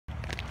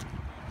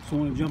So I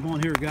want to jump on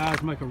here,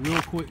 guys, make a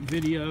real quick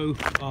video.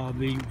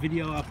 The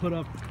video I put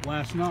up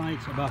last night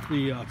about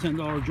the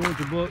 $10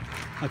 Georgia book,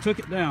 I took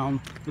it down,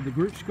 but the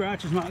group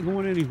scratch is not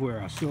going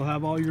anywhere. I still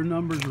have all your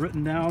numbers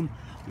written down,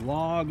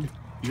 logged.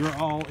 You're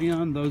all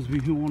in. Those of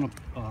you who want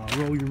to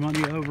roll your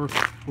money over,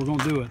 we're going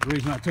to do it. The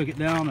reason I took it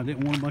down, I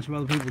didn't want a bunch of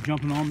other people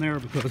jumping on there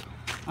because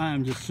I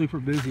am just super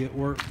busy at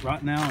work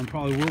right now and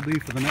probably will be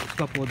for the next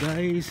couple of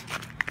days.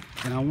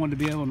 And I wanted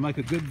to be able to make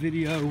a good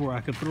video where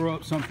I could throw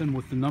up something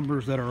with the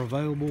numbers that are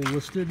available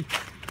listed.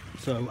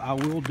 So I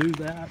will do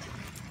that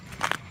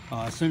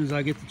as soon as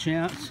I get the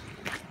chance.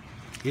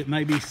 It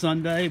may be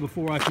Sunday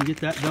before I can get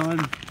that done,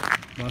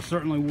 but I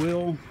certainly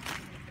will.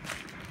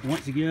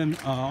 Once again,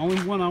 only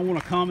one I want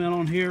to comment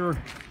on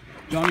here,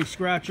 Johnny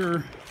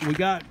Scratcher. We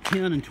got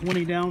 10 and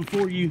 20 down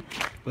for you,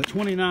 but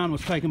 29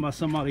 was taken by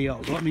somebody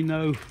else. Let me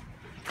know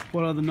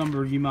what other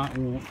number you might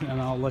want, and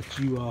I'll let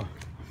you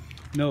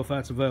know if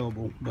that's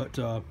available. But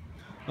other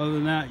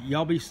than that,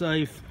 y'all be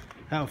safe,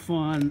 have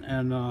fun,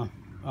 and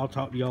I'll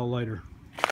talk to y'all later.